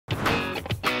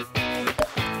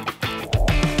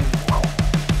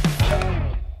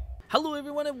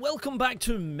and welcome back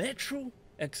to Metro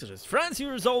Exodus. Frazzz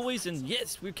here as always, and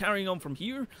yes, we're carrying on from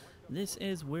here. This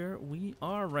is where we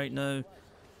are right now.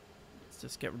 Let's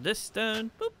just get this down.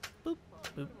 Boop, boop,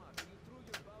 boop.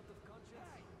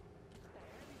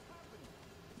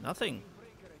 Nothing.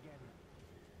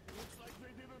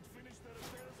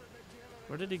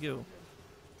 Where did he go?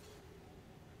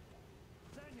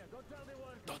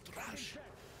 Don't rush.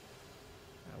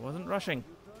 I wasn't rushing.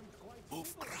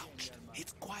 Move crouched.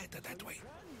 It's quieter that way.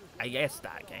 I guessed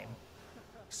that game.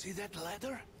 See that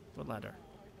ladder? What ladder?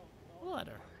 What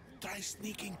ladder? Try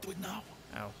sneaking to it now.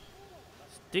 Ow.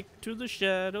 Stick to the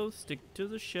shadows, stick to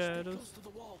the Stay shadows. close to the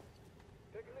wall.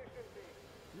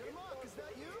 Yermak, is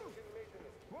that you?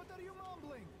 What are you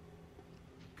mumbling?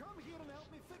 Come here and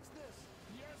help me fix this.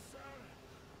 Yes, sir.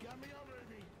 Got me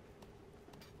already.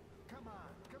 Come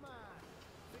on, come on.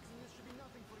 Fixing this should be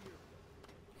nothing for you.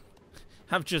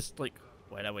 I've just, like,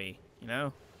 went away, you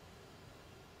know?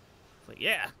 It's like,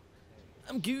 yeah,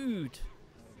 I'm good.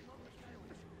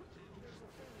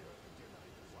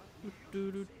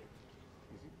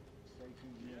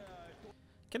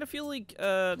 Kind of feel like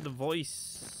the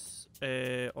voice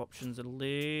options a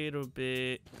little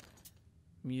bit.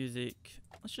 Music.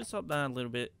 Let's just up that a little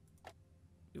bit.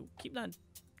 Yo, keep that.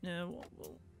 No,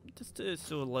 well, just to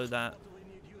so allow that. Wait.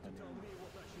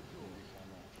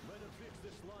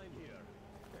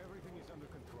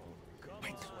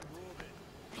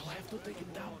 You'll have to take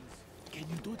it down. Can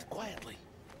you do it quietly?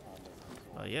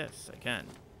 Oh yes, I can.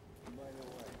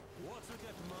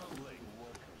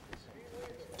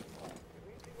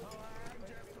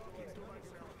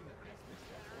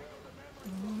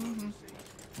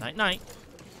 Night night.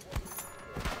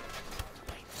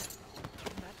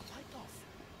 Turn that light off.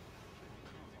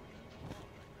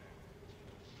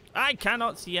 I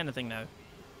cannot see anything now.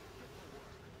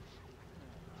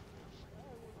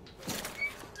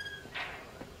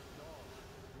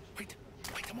 Wait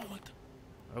a moment.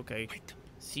 Okay. Wait.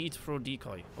 C to throw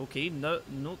decoy. Okay, no,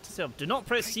 note to self. Do not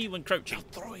press C when crouching. Now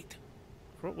throw it.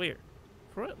 Throw it where?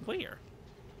 Throw it where?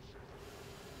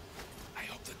 I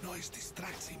hope the noise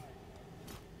distracts him.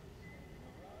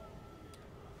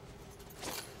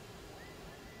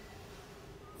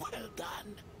 Well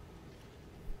done.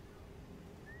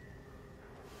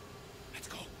 Let's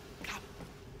go. Come.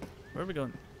 Where are we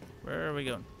going? Where are we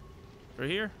going? Through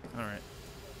here? Alright.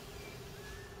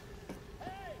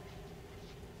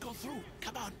 Go through.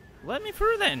 Come on. Let me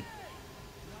through then.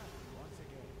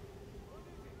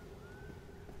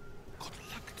 Good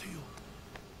luck to you.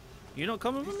 You not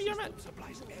coming with me, This Yermak? system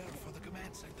supplies air for the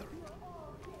command center.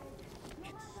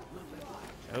 It's not that large.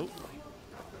 Oh.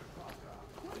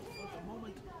 For the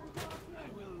moment, I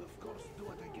will of course do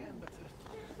it again, but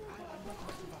I'm not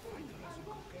much of a fighter, as you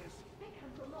could guess.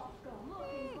 Because the lost go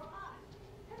looking for us,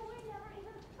 and we never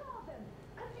even saw them.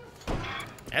 'Cause you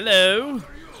Hello.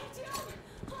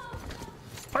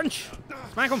 Punch.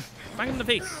 Smack him. Smack him in the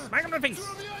face. Smack him in the face.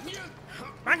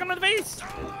 Smack him in the face.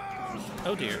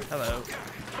 Oh dear. Hello.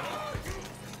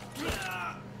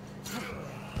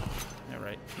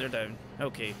 Alright. They're down.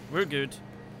 Okay. We're good.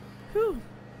 Whew.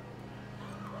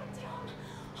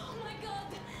 Oh my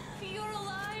God, you're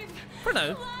alive. For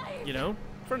now. Alive. You know.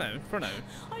 For now. For now.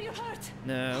 Are you hurt?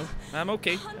 No. I'm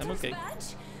okay. I'm Hunter's okay.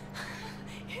 badge?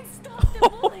 It stopped the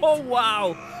bullet. Oh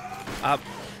wow!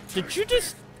 Did you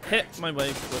just hit my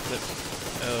wife with it?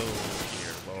 Oh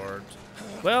dear lord.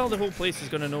 Well, the whole place is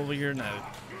gonna know we're here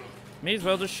now. May as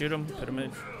well just shoot him, put him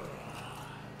in.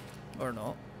 Or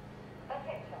not.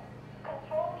 Attention.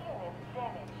 Control units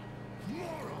damaged.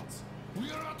 Morons!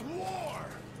 We are at war!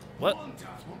 What? One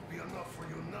task won't be enough for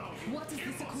you now. What is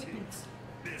this equipment?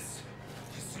 This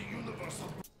is the universal.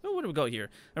 Oh, what do we got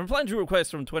here? I'm replying to a request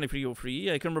from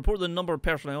 2303. I can report the number of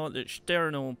personnel at the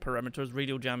external perimeters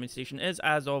radio jamming station is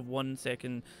as of 1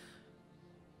 second,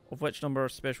 of which number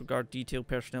of special guard detail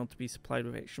personnel to be supplied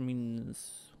with extra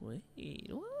means. Wait,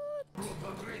 what?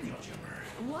 Robot radio jammer.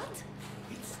 What?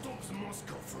 It stops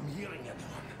Moscow from hearing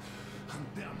anyone,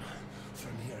 and them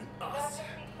from hearing us.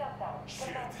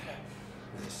 Shit.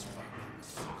 This fucking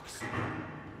sucks.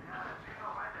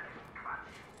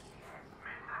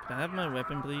 Can I have my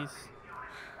weapon, please?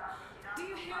 Do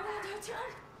you hear that,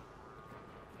 Artyom?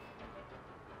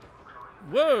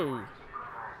 Whoa!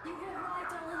 You were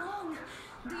right all along.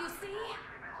 Do you see?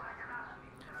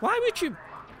 Why would you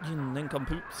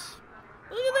nincompoops?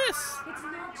 Look at this! It's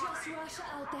not just Russia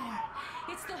out there.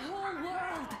 It's the whole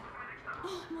world.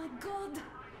 Oh my God.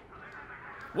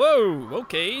 Whoa,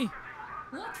 okay.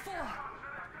 What for?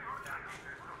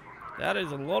 That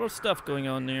is a lot of stuff going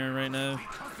on there right now.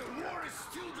 Because the war is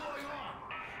still going on,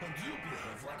 and you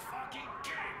behave like fucking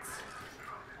kids.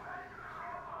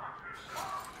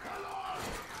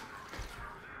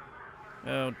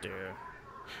 Oh dear.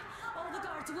 All the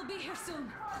guards will be here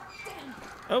soon. Damn.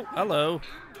 Oh, hello.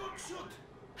 Don't shoot!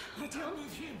 Artyom? I'm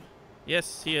with him.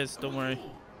 Yes, he is. Don't worry.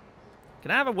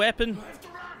 Can I have a weapon? You have to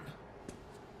run!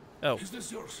 Oh, Is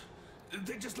this yours?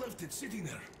 They just left it sitting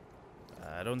there.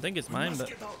 I don't think it's We mine, must but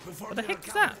get out before what the they heck are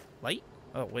is that? coming. Light?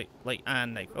 Oh wait, light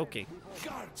and knife. Okay.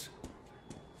 Guards!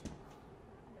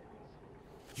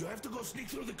 You have to go sneak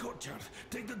through the courtyard.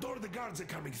 Take the door the guards are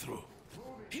coming through.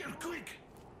 Here, quick!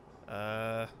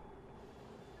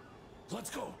 Let's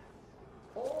go.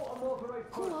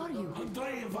 Who are you?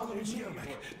 Andrei Ivanovich Yermak,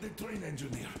 the train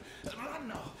engineer. Run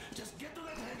now. Just get to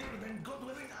that hangar, then God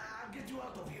willing, I'll get you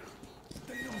out of here.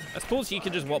 They know I suppose he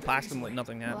could just walk past them like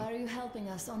nothing happened. Why are you helping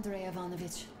us, Andrei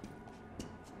Ivanovich?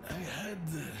 I had...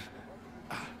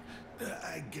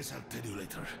 I guess I'll tell you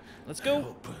later. Let's I go.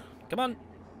 hope. Come on.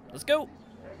 Let's go.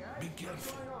 Be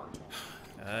careful.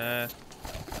 Right.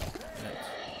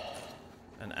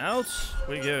 And out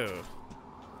we go.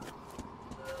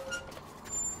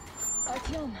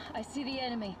 Artyom, I see the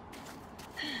enemy.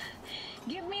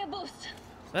 Give me a boost.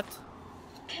 What?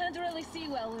 Can't really see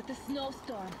well with the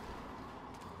snowstorm.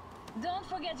 Don't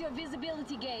forget your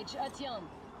visibility gauge, Artyom.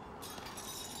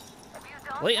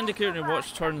 Light indicator on your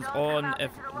watch turns on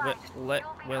if lit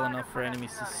well enough for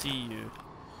enemies to see you.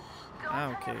 Ah,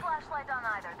 okay.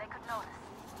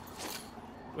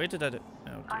 Where did I do? Oh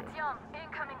dear. Artyom,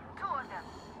 incoming, 2 of them.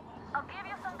 I'll give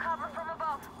you some cover from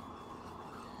above.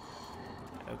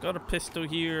 I've got a pistol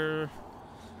here.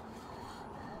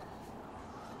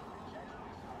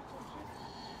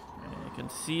 I can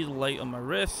see the light on my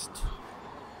wrist.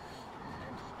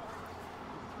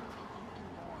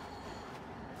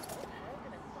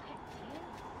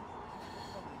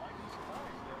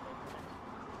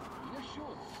 Yeah,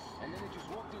 sure. And then they just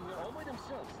walked in here all by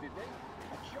themselves, did they?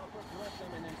 A chopper grabbed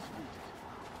them and then scooted.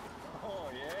 Oh,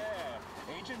 yeah.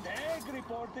 Agent Egg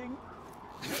reporting.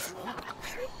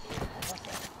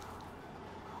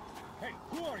 Hey,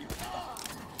 who are you?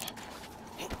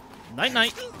 Night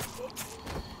night.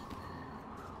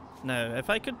 Now,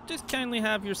 if I could just kindly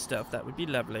have your stuff, that would be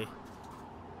lovely.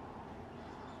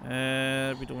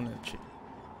 We don't want to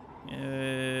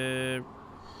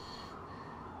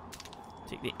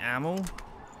take the ammo.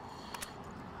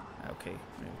 Okay,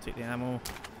 we'll take the ammo.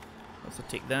 Also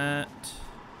take that.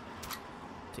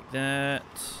 Take that.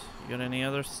 You got any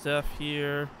other stuff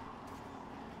here?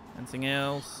 Anything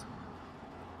else?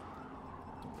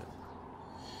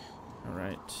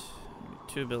 Alright.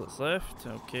 2 bullets left.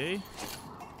 Okay.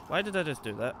 Why did I just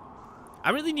do that? I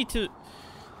really need to...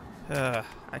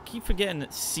 I keep forgetting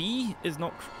that C is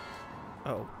not...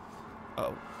 Oh.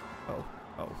 Oh. Oh.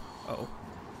 Oh. Oh.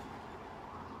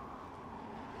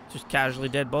 Just casually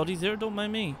dead bodies there, don't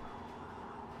mind me.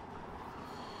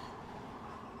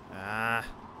 Ah.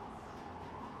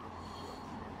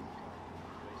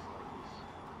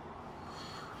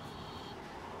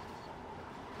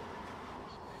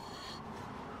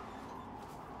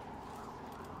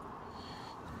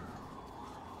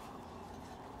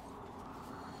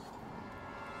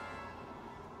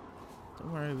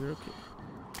 Don't worry, we're okay.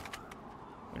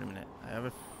 Wait a minute. I have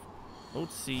a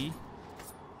load C.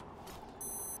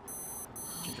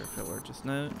 Ginger filler just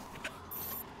now.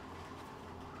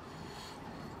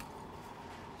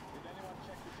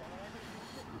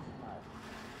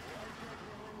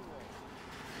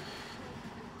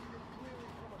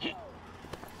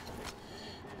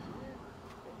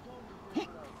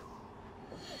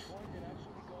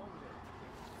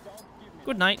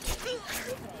 Good night.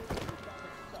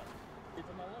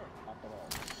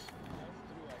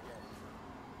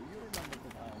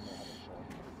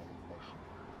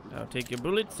 I'll take your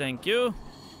bullets, thank you.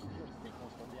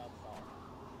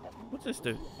 What's this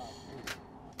do?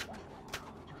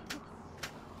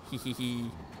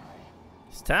 Hehehe.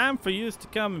 It's time for you to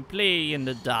come and play in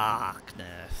the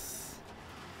darkness.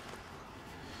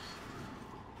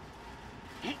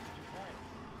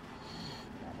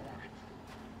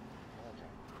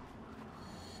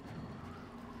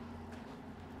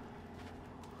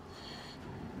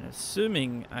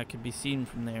 Assuming I could be seen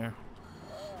from there.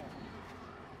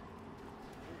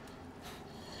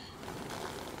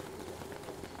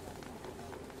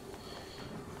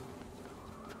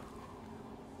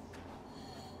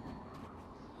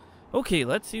 Okay,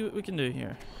 let's see what we can do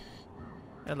here.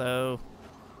 Hello.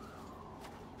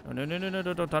 Oh, no, no, no, no,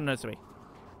 no, don't turn this way.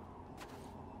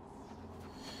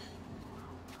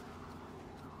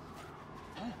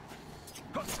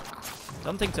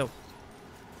 Don't think so.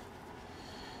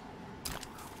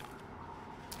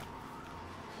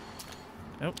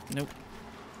 Nope, nope.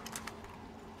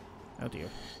 Oh dear.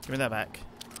 Give me that back.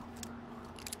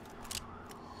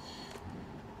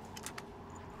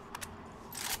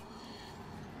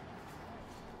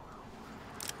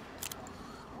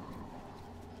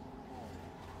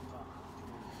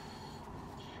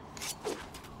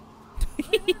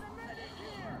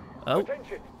 Oh.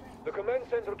 Attention! The command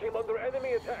center came under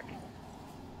enemy attack.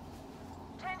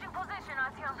 Changing position,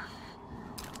 Artyom.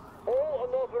 All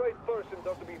unauthorized persons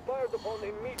are to be fired upon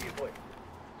immediately.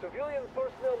 Civilian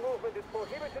personnel movement is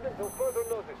prohibited until further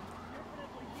notice.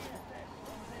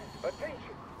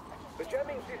 Attention! The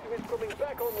jamming system is coming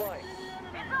back online.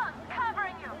 It's on,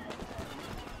 covering you.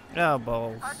 Oh,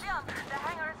 balls. Artyom, the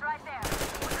hangar is right there.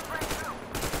 We can break through.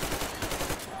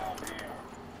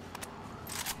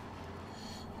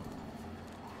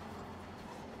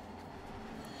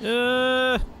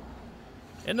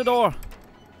 In the door.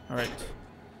 Alright.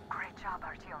 Great job,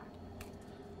 Artyom.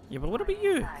 Yeah, but what about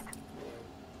you? You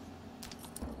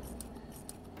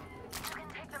can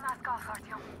take the mask off,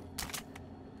 Artyom.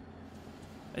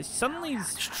 It's suddenly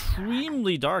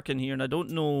extremely dark in here, and I don't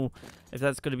know if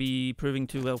that's going to be proving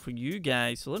too well for you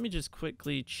guys. So let me just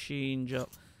quickly change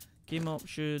up game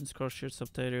options, cross-share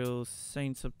subtitles,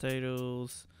 sign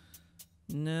subtitles.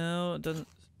 No, it doesn't.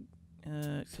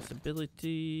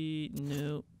 Accessibility,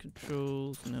 no.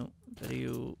 Controls, no.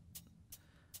 Video.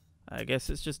 I guess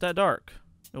it's just that dark.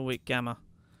 Oh wait, gamma.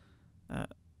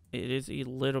 It is a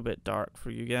little bit dark for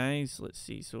you guys. Let's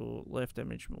see. So left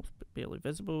image most barely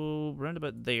visible. Round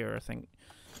about there, I think,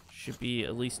 should be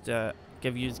at least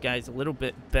give you guys a little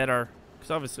bit better.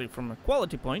 Because obviously, from a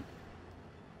quality point,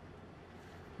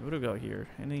 what do we got here?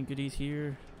 Any goodies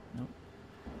here? No.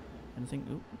 Anything?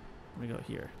 Oop. What do we got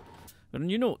here? Got a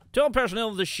new note. To all personnel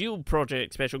of the SHIELD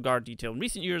Project Special Guard Detail, in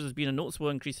recent years there's been a noticeable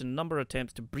increase in the number of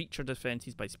attempts to breach our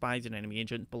defences by spies and enemy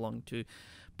agents belonging to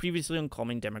previously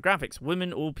uncommon demographics.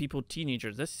 Women, old people,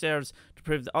 teenagers. This serves to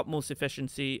prove the utmost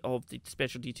efficiency of the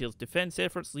Special Detail's defence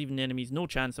efforts, leaving the enemies no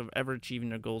chance of ever achieving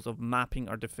their goals of mapping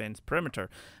our defence perimeter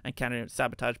and carrying out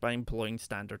sabotage by employing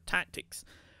standard tactics.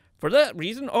 For that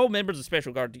reason, all members of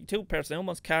Special Guard Detail personnel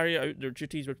must carry out their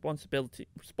duties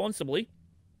responsibly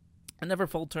and never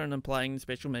falter in applying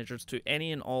special measures to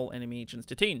any and all enemy agents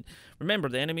detained. Remember,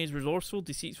 the enemy is resourceful,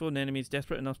 deceitful, and the enemy is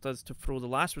desperate enough to throw the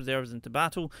last reserves into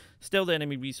battle. Still, the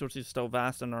enemy resources are still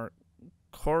vast and are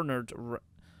cornered,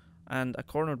 and a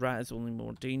cornered rat is only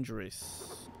more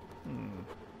dangerous.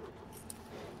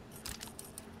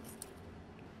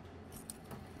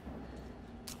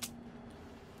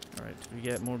 Alright, did we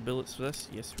get more bullets for this?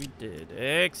 Yes, we did.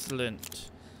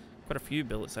 Excellent. Quite a few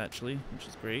bullets, actually, which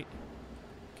is great.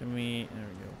 Can we... There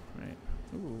we go. Right.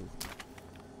 Ooh.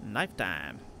 Knife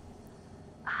time.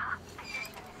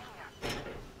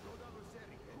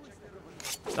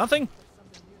 Nothing?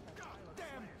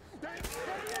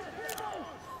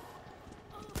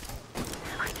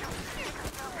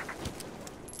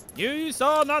 You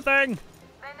saw nothing!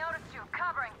 They noticed you,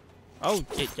 covering. Oh,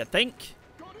 you think?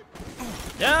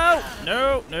 No!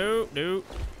 No, no, no.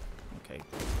 Okay.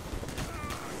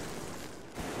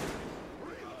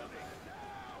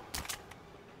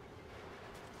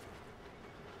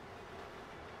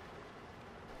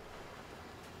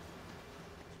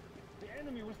 The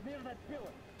enemy was near that pillar.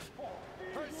 Oh,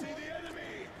 I see the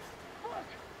enemy! fuck!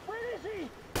 Where is he?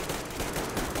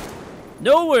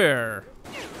 Nowhere!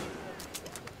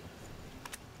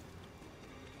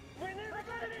 We're near the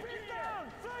enemy! Get down!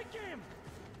 Flank him!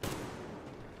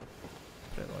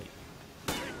 Put it like...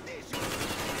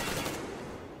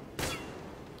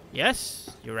 Yes,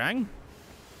 you rang.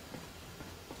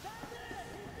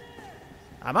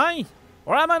 Am I?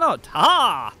 Or am I not?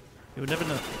 Ha! You would never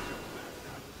know.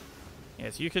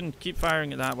 Yes, you can keep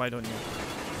firing at that, why don't you?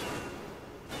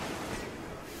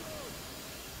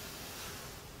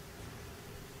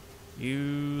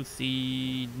 You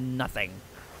see nothing.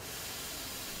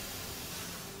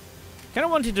 Kind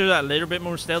of wanted to do that a little bit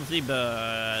more stealthy,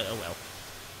 but oh well.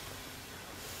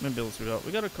 How many bullets we got?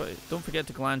 We gotta don't forget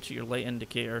to glance at your light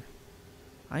indicator.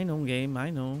 I know, game. I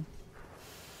know.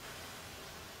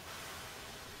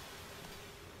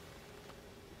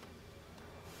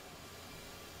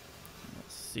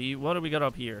 Let's see. What do we got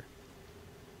up here?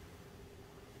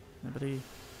 Nobody.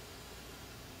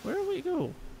 Where do we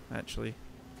go? Actually.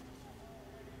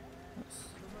 Let's...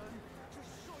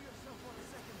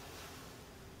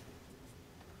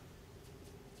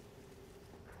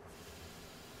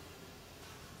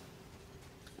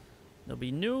 There'll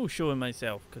be no showing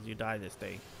myself because you die this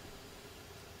day.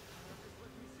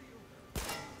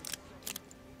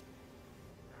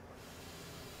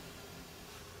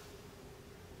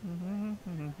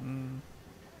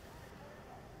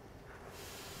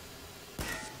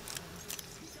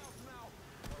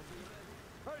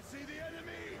 I see the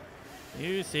enemy!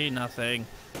 You see nothing.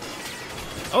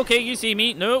 Okay, you see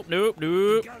me. Nope, nope,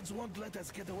 nope. The guards won't let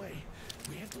us get away.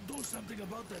 We have to do something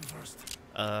about them first.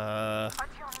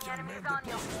 Artyom, the enemy is on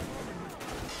you.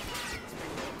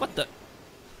 What the?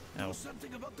 Oh. Do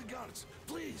something about the guards,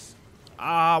 please.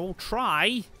 We'll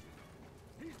try.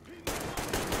 Over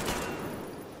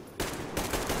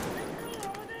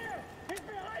there! He's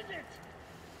behind it!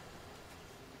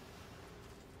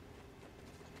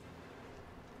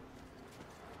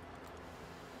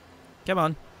 Come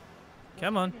on.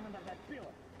 Come on. Under that pillar.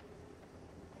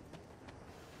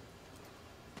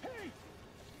 Hey!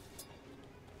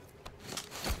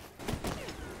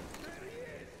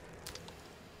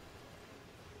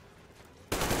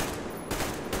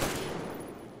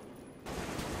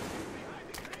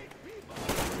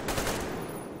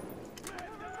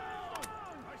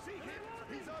 I see him.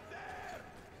 He's up there.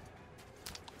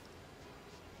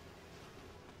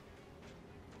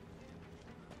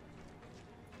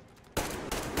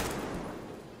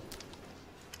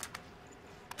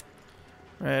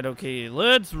 Right, okay,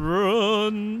 let's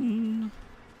run.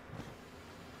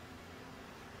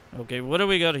 Okay, what do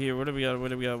we got here? What do we got? What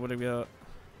do we got? What do we got?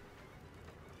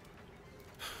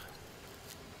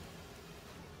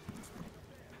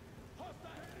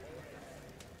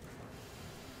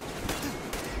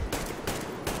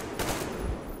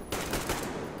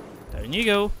 Down you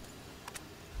go.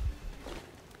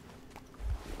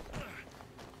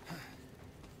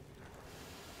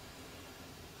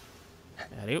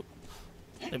 Hello.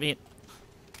 Let me in.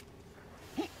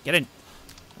 Get in.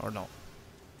 Or not.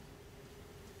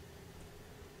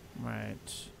 Right.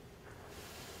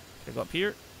 Can I go up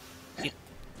here? Yeah.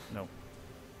 No.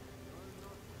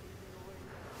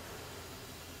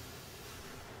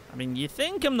 I mean, you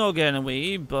think I'm not getting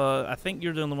away, but I think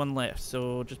you're the only one left,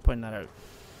 so just point that out.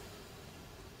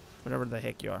 Whatever the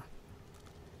heck you are.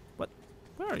 What?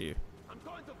 Where are you? I'm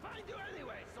going to find you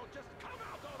anyway, so just come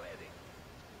out already.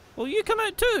 Well, you come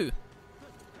out too!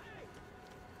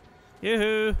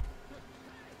 Yoo-hoo!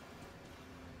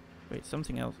 Wait,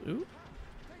 something else. Ooh.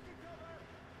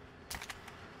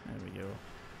 There we go.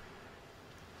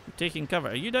 You're taking cover.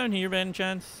 Are you down here by any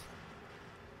chance?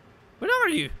 Where are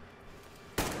you?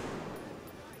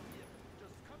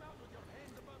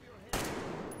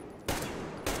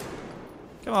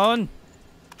 Come on!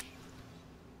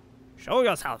 Show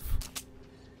yourself!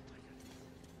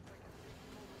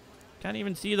 Can't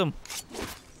even see them.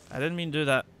 I didn't mean to do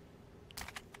that.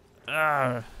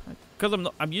 Because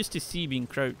I'm used to C being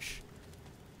crouch.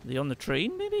 Are they on the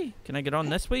train, maybe? Can I get on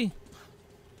this way?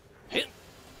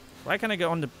 Why can't I get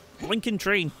on the blinking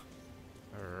train?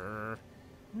 Where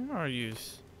are you?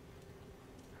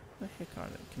 Where the heck are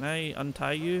they? Can I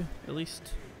untie you, at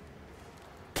least?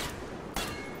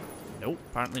 Nope,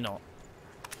 apparently not.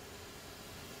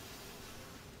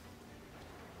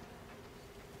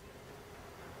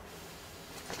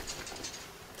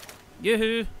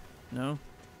 Yoo-hoo! No.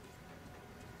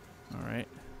 Alright.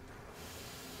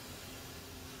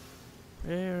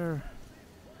 Where?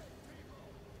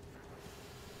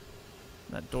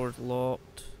 That door's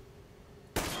locked.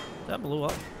 That blew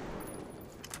up.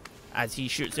 As he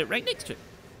shoots it right next to it.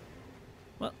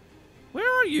 What? Where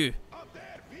are you? Up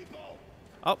there, people.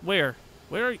 Up where?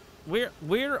 Where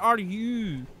are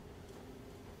you?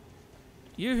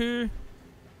 Yoo-hoo.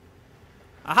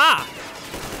 Aha!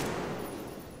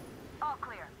 All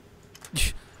clear.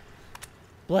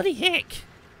 Bloody heck!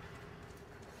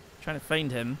 Trying to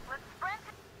find him. Let's sprint.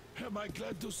 Am I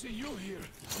glad to see you here?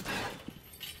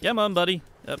 Come on, buddy.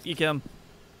 Up you come.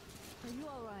 Are you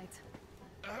alright?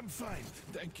 I'm fine,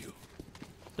 thank you.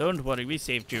 Don't worry, we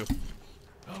saved you.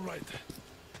 All right.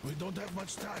 We don't have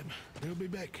much time. They'll be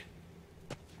back.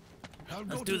 I'll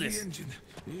go do to this. the engine.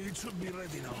 It should be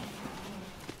ready now.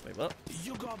 Wait, what?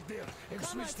 You go up there and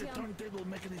switch the turntable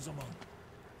mechanism on.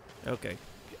 Okay.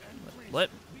 And please, Let.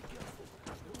 be careful.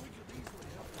 We could easily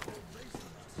have the whole base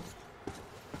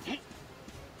on us.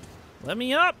 Let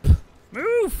me up!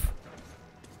 Move!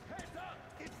 Heads up!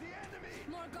 It's the enemy!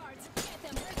 More guards! Get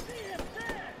them! I see him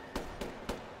there!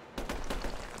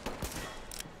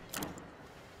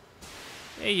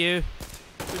 Hey, you.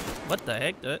 What the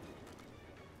heck, dude?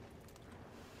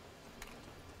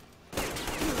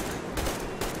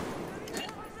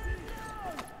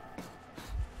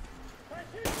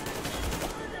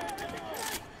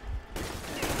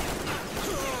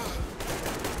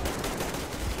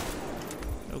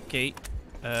 Okay.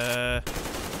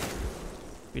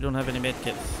 We don't have any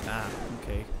medkits. Ah,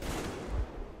 okay.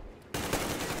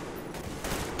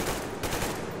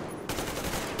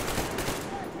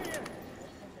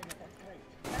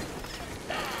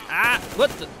 Ah, what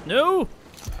the? No!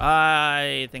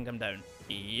 I think I'm down.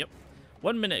 Yep.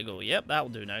 1 minute ago. Yep, that'll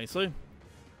do nicely.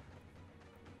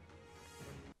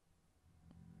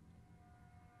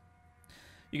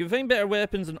 You can find better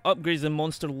weapons and upgrades in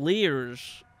monster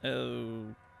lairs.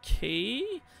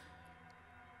 Okay.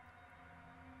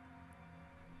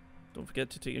 Don't forget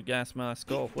to take your gas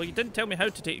mask off. Well, you didn't tell me how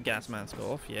to take your gas mask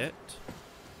off yet.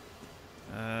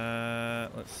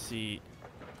 Let's see.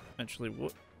 Actually,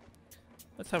 what?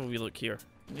 Let's have a wee look here.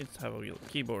 Let's have a wee look.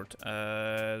 Keyboard.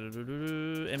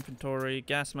 Inventory.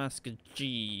 Gas mask is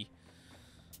G.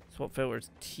 Swap filters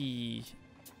T.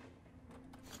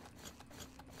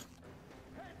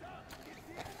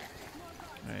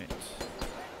 Right.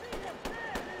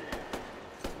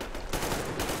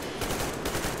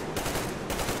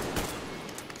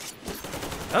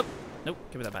 Oh! Nope,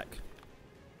 give me that back.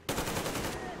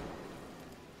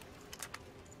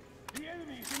 The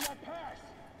enemy's in that pass.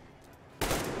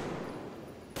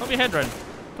 Pop your head round.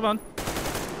 Come on.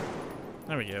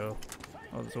 There we go.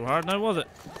 Wasn't so hard now, was it?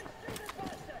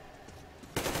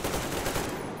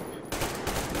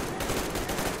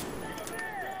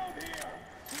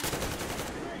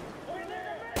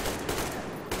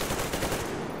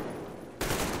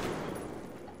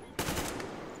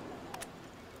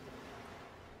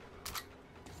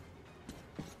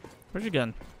 Where's your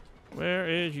gun? Where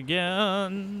is your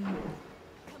gun?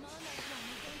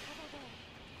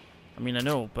 I mean, I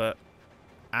know, but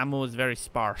ammo is very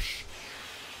sparse.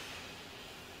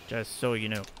 Just so you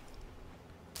know.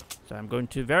 So I'm going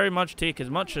to very much take as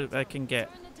much as I can get.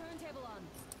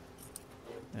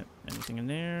 Yep, anything in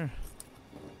there?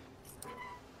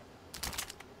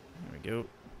 There we go.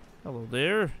 Hello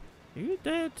there. Are you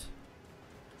dead?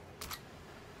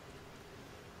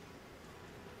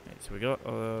 Right, so we got,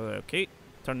 okay.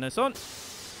 Turn this on.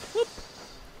 Whoop.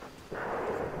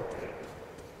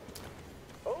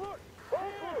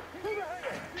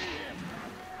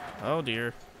 Oh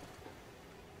dear.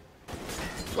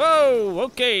 Whoa,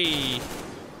 okay.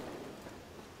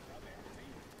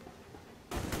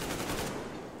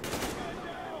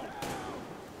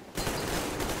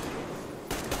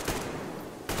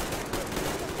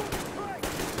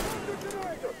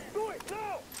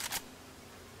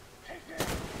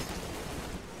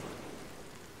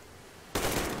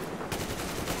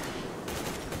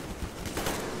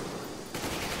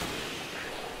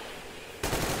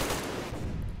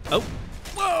 Oh.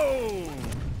 Whoa!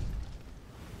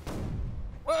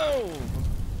 Whoa!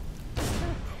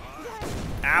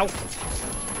 Ow!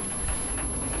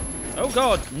 Oh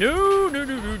god! No! No!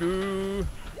 No! No! No!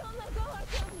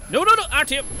 No! No! No!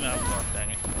 RTM! Oh god!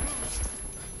 Dang it!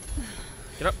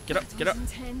 Get up! Get up! Get up!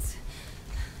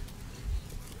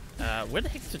 Where the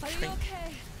heck's the train?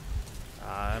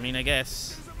 I mean, I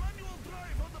guess.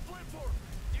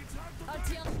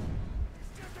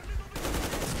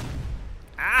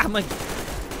 Ah, my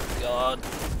god.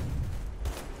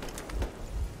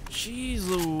 Jeez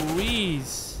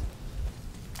Louise.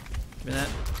 Give me that.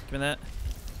 Give me that.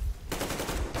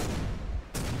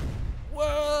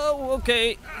 Whoa,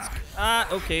 okay.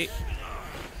 Okay.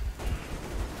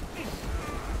 Can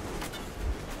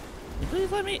you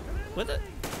please let me with it?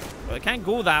 Well, I can't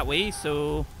go that way,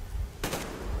 so.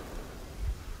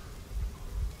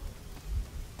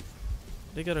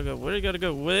 Where do you gotta go? Where do you gotta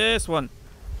go? This one.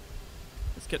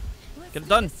 Get it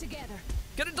done.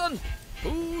 Get it done.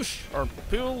 Push or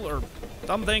pull or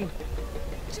something.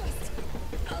 Just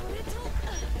a little.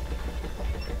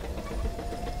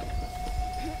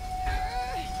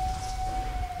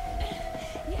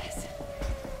 Yes.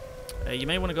 You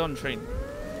may want to go on the train.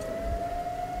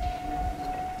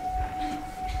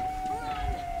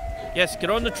 Yes, get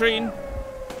on the train.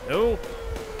 No.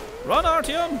 Run,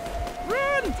 Artyom.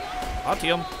 Run.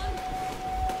 Artyom.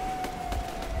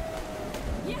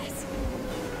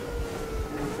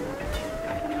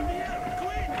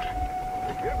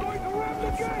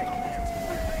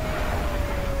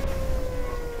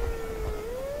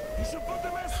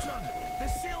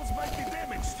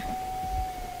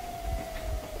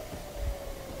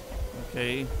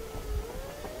 Okay.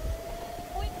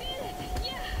 We did it!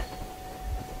 Yeah!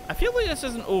 I feel like this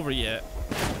isn't over yet.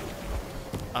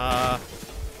 Oh!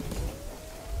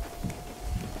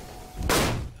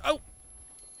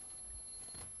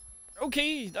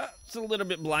 Okay, that's a little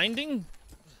bit blinding.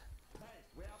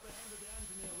 We apprehended the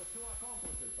engineer with 2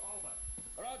 accomplices. Over.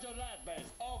 Roger that,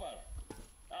 base. Over.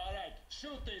 Alright,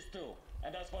 shoot these 2.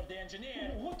 And as for the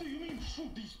engineer... What do you mean,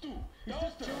 shoot these 2?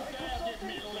 Don't you dare give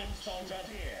me lip, soldier.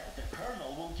 The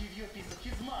colonel will give you a piece of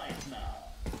his mind now.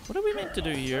 What are we meant to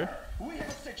do here? We have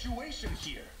a situation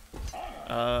here.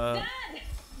 Dad!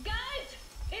 Guys!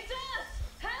 It's us!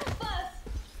 Help us!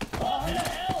 What the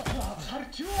hell?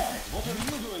 Artyom, what are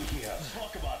you doing here?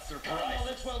 Talk about surprise. Colonel,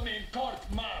 it will mean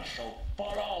court-martial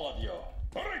for all of you.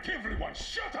 Alright, everyone,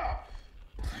 shut up!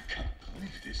 I can't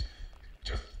believe this.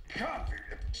 Just can't.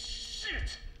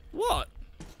 Shit! What?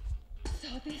 So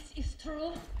this is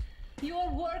true?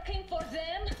 You're working for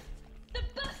them? The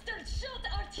bastard shot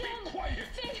Artyom!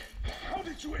 Quiet! How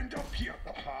did you end up here?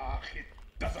 Ah, it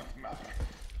doesn't matter.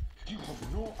 You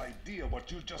have no idea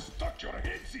what you just stuck your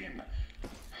heads in.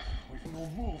 We've no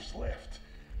moves left.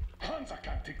 Hansa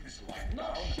can't take this line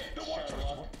now. The watchers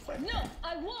won't let No,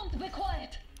 I won't be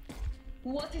quiet!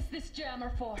 What is this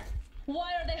jammer for?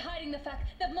 Why are they hiding the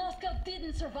fact that Moscow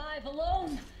didn't survive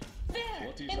alone? There,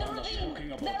 What is in the Anna ravine, talking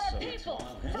about, there are sir?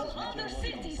 people It's from not other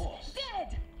really cities, boss.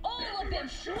 dead! All of them,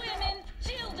 women,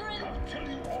 children! I'll tell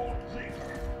you all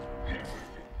later.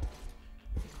 Everything.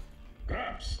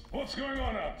 Gramps, what's going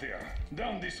on out there?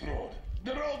 Down this road?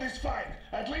 The road is fine,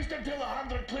 at least until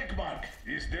 100 click mark.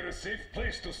 Is there a safe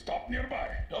place to stop nearby?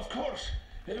 Of course.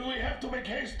 We have to make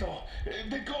haste though.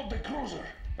 They called the cruiser.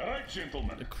 All right,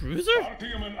 gentlemen. The cruiser?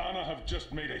 Artyom and Anna have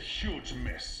just made a huge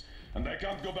mess, and they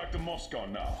can't go back to Moscow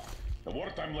now. The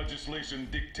wartime legislation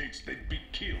dictates they'd be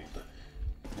killed.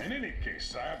 In any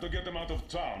case, I have to get them out of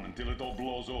town until it all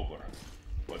blows over.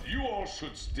 But you all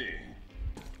should stay.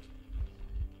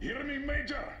 Hear me,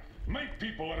 Major? My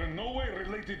people are in no way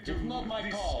related to It's not my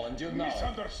this call, and you know it.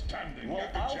 misunderstanding. Well,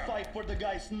 at the I'll jam. fight for the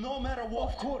guys no matter what.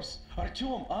 Of course.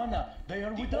 Artyom, Anna, they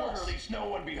are with us. Orderlies, no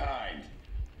one behind.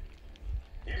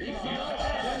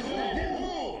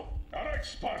 All right,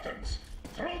 Spartans,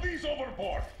 throw these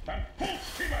overboard and full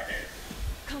steam ahead.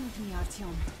 Come with me,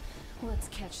 Artyom. Let's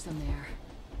catch them there.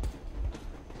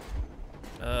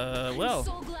 Well. I'm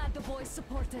so glad the boys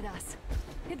supported us.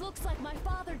 It looks like my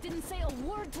father didn't say a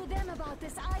word to them about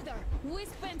this either. We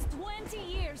spent 20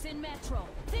 years in Metro,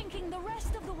 thinking the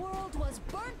rest of the world was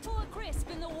burnt to a crisp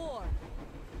in the war.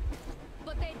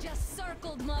 But they just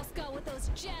circled Moscow with those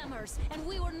jammers, and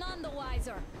we were none the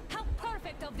wiser. How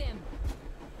perfect of them!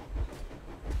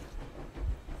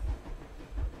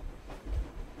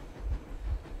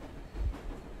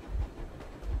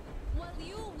 While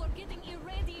you were getting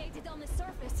irradiated on the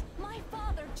surface, my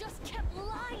father just kept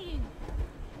lying.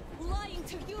 Lying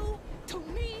to you, to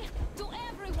me, to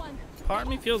everyone. Part of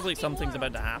me The feels like fucking something's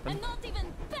about world, to happen. And not even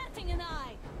batting an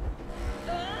eye.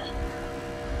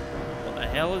 What the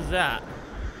hell is that?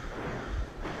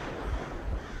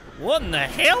 What in the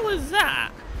hell is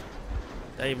that?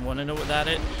 Do I even want to know what that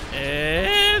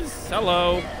is?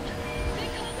 Hello.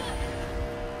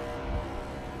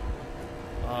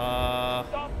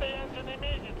 Stop the engine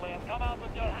immediately and come out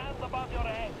with your hands above your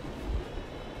head.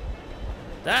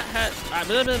 That had.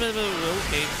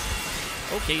 Okay.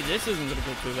 Okay, this isn't gonna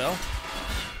go too well.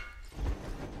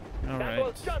 That Alright.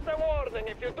 was just a warning.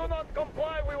 If you do not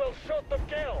comply, we will shoot to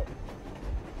kill.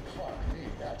 Fuck me,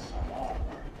 that's some armor.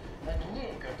 And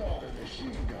look at all the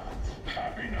machine guns.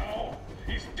 Happy now?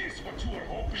 Is this what you were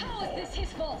hoping How for? is this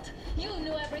his fault? You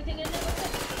knew everything and never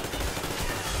said.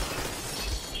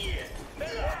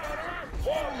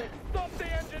 Warning! Stop the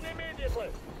engine immediately.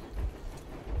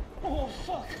 Oh,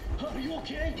 fuck. Are you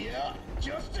okay? Yeah,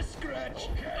 just a scratch.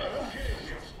 Okay,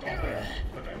 stop it.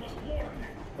 But I must warn you,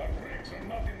 the brakes are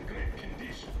not in great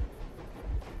condition.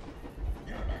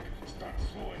 Yermak, start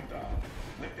slowing down.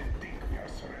 Let them think we are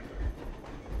surrendering.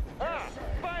 Ah,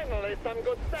 finally some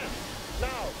good sense.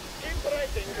 Now, keep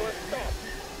braking to a stop.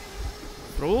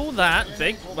 Throw that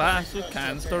big massive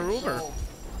canister over.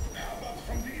 How about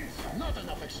from these? Not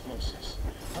enough explosives.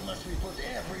 Unless we put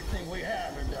everything we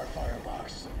have in their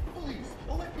firebox. Please,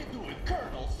 let me do it,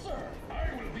 Colonel, sir. I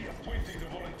will be appointing the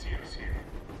volunteers here.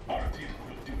 Our team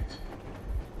will do it.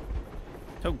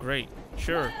 Oh, great.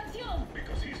 Sure. Artyom!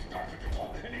 Because he started it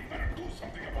all, and he better do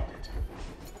something about it.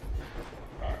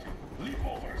 Artyom, leap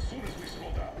over as soon as we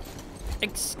slow down.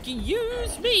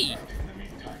 Excuse me. In the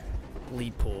meantime,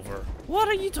 Leap over. What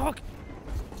are you talking?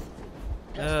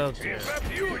 Oh, dear.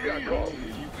 That's you, Yakov.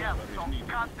 Yes, so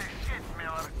cut the shit,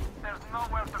 Miller. There's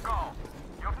nowhere to go.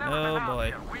 You've never Oh, been out boy.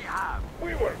 here. We have.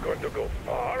 We weren't going to go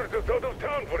far, just out of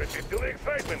town for a bit till the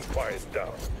excitement quiets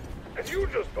down. And you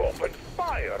just opened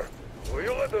fire. Will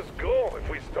you let us go if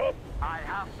we stop? I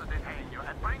have to detain you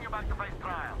and bring you back to face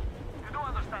trial. You do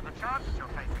understand the charges you're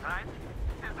facing, right?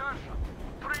 Desertion.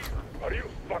 Treason. Are you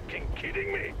fucking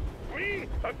kidding me? Me?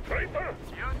 A traitor?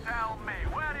 You tell me,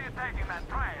 where are you taking that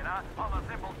train, huh? On a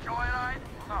simple joyride?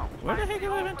 No. Where the heck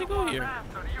am I meant to go here?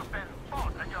 After you've been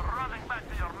fought and you're running back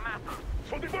to your masters.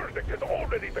 So the verdict has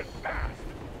already been passed.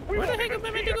 We Where the won't heck even am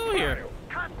I meant see to a go here? trial.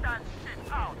 Cut that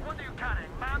shit out. What are you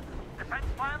carrying, man? Defense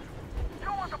plans? You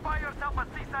want to buy yourself a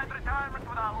seaside retirement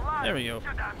without life? There we go. You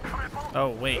damn cripple. Oh,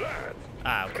 wait. Lads,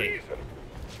 Ah, okay. treason.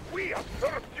 We have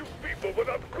served you people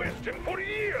without question for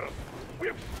years. We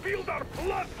have spilled our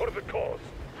blood for the cause.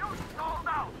 You sold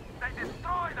out. They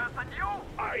destroyed us and you...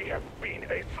 I have been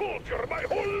a soldier my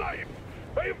whole life.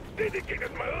 I have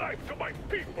dedicated my life to my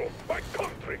people, my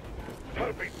country.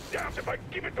 I'll be damned if I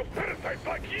give it to parasites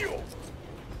like you!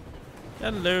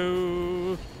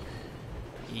 Hello.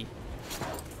 E.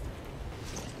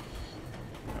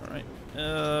 Alright.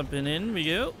 Up and in we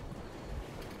go.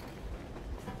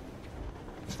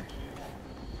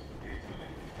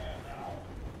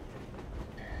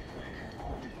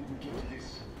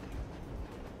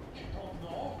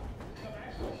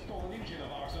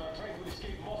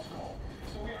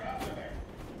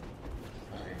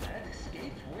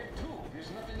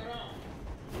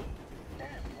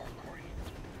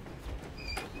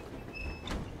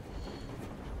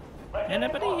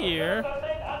 Anybody here?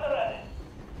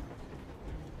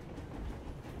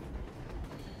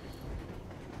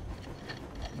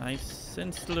 Nice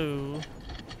and slow.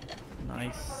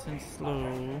 Nice and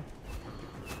slow.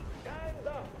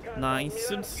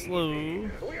 Nice and slow.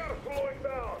 We are slowing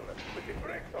down, but the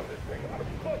brakes on this thing are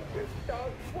busted.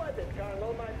 Don't sweat it,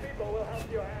 Colonel. My people will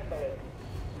help you handle it.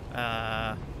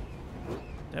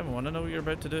 Don't want to know what you're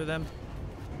about to do then.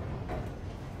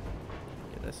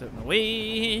 Get this out of the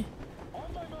way.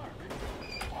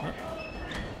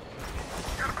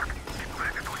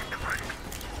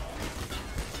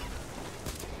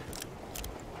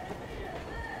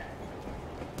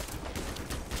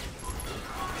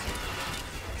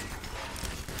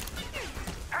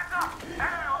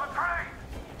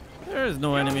 There is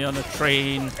no enemy on the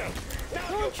train.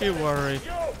 Don't you worry.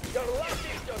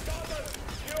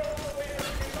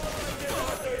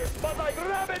 But like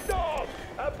rabid dog!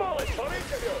 A bullet for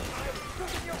each of you! I'm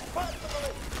shooting you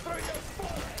personally through your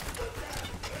forehead!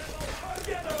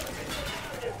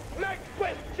 Next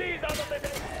Swiss cheese out of the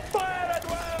thing! Fire at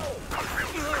will!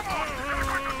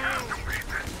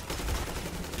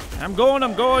 I'm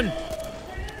going.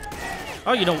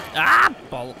 Oh, you don't. Ah,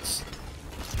 bollocks.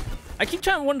 I keep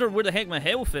trying to wonder where the heck my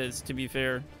health is, to be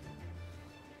fair.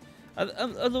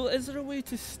 Although, is there a way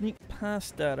to sneak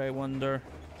past that, I wonder?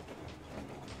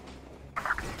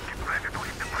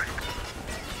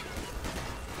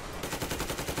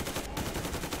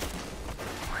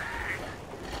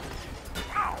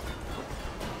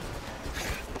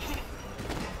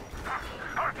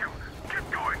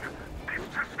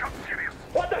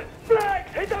 What the? Flag!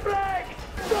 Hit the flag!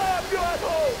 Stop, you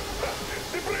asshole!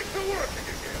 The brakes are working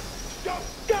again! You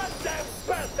goddamn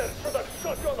bastard should have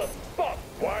shot you on the spot!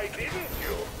 Why didn't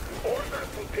you? Orders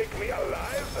to take me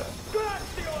alive? Scratch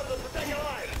the orders to take you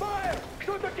alive! Fire!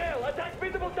 Shoot to kill! Attack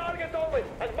visible targets only!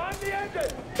 And mind the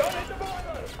engine! Don't hit the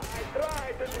boiler! I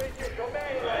tried to treat you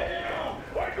humanely!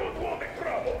 I don't want any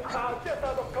trouble! I'll just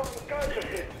out of common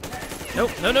courtesy! No.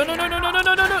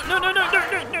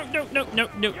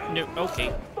 Okay,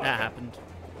 that happened.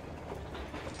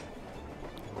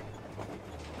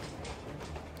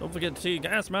 Don't forget to take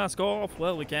your gas mask off.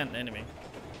 Well, we can't, enemy.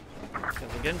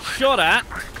 Because we're getting shot at.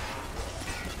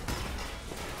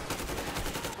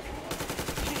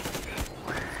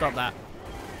 Stop that.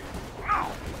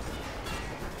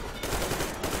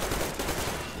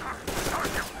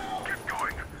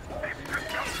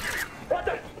 What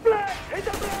the? Flag! Hit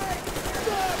the flag!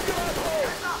 Stop, you asshole!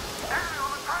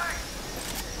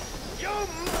 You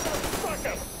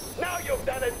motherfucker! Now you've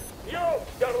done it! You,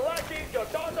 your lackeys, your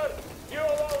daughters, you'll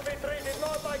all be treated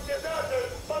not like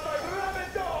deserters, but like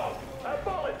rabid dogs! A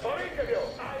bullet for each of you!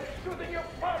 I'm shooting you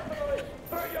personally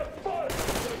through your foot!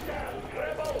 You damn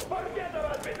rebel! Forget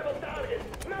about visible targets!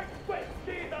 Next quick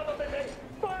cheese out of the thing!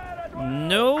 Fire at will!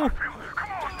 No.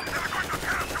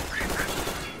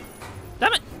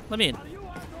 Damn it! Let me in.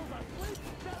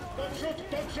 Don't shoot!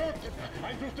 Don't shoot!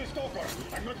 I'm just a stalker.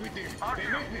 I'm not with him. They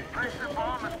make me. Place the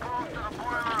bomb as close to the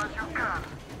boiler as you can.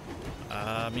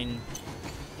 I mean,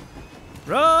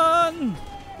 run!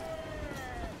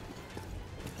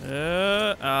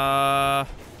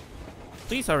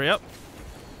 Please hurry up.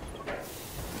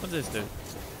 What does this do?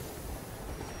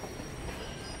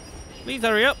 Please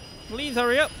hurry up! Please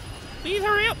hurry up! Please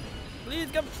hurry up! Please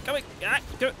come! Ah,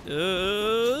 go!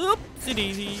 Oopsie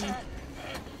daisy!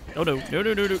 Oh no!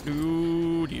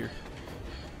 No! Dear!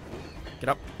 Get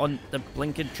up on the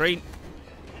blinking train!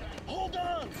 Hold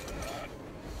on!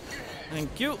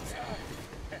 Thank you.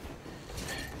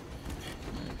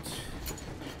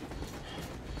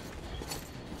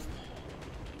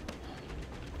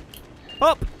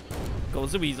 Up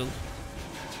goes the weasel.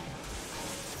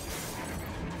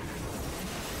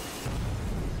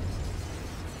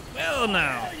 Well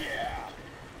now.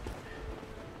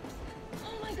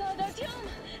 Oh my god, Artyom!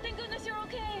 Thank goodness you're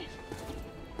okay!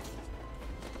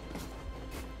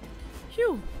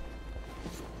 Phew.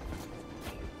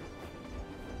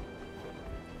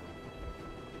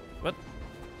 What?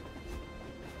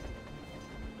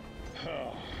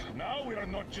 Now we are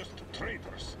not just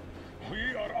traitors.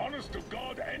 We are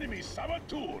honest-to-God enemy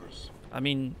saboteurs. I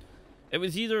mean, it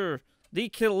was either they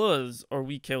kill us or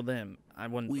we kill them. I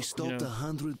wouldn't. We stopped you know.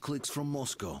 100 clicks from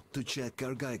Moscow to check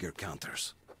our Geiger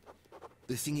counters.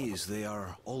 The thing is, they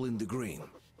are all in the green,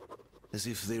 as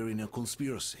if they're in a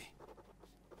conspiracy.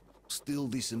 Still,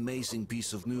 this amazing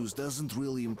piece of news doesn't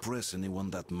really impress anyone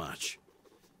that much.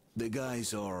 The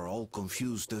guys are all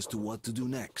confused as to what to do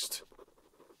next.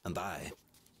 And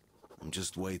I'm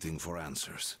just waiting for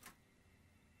answers.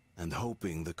 And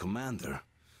hoping the commander,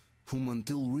 whom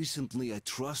until recently I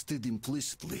trusted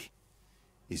implicitly,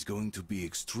 is going to be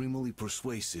extremely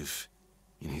persuasive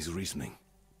in his reasoning.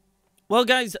 Well,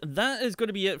 guys, that is going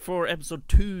to be it for episode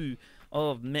 2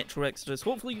 of Metro Exodus.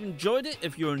 Hopefully you enjoyed it.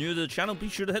 If you're new to the channel, be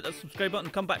sure to hit that subscribe button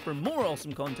and come back for more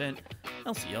awesome content.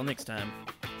 I'll see y'all next time.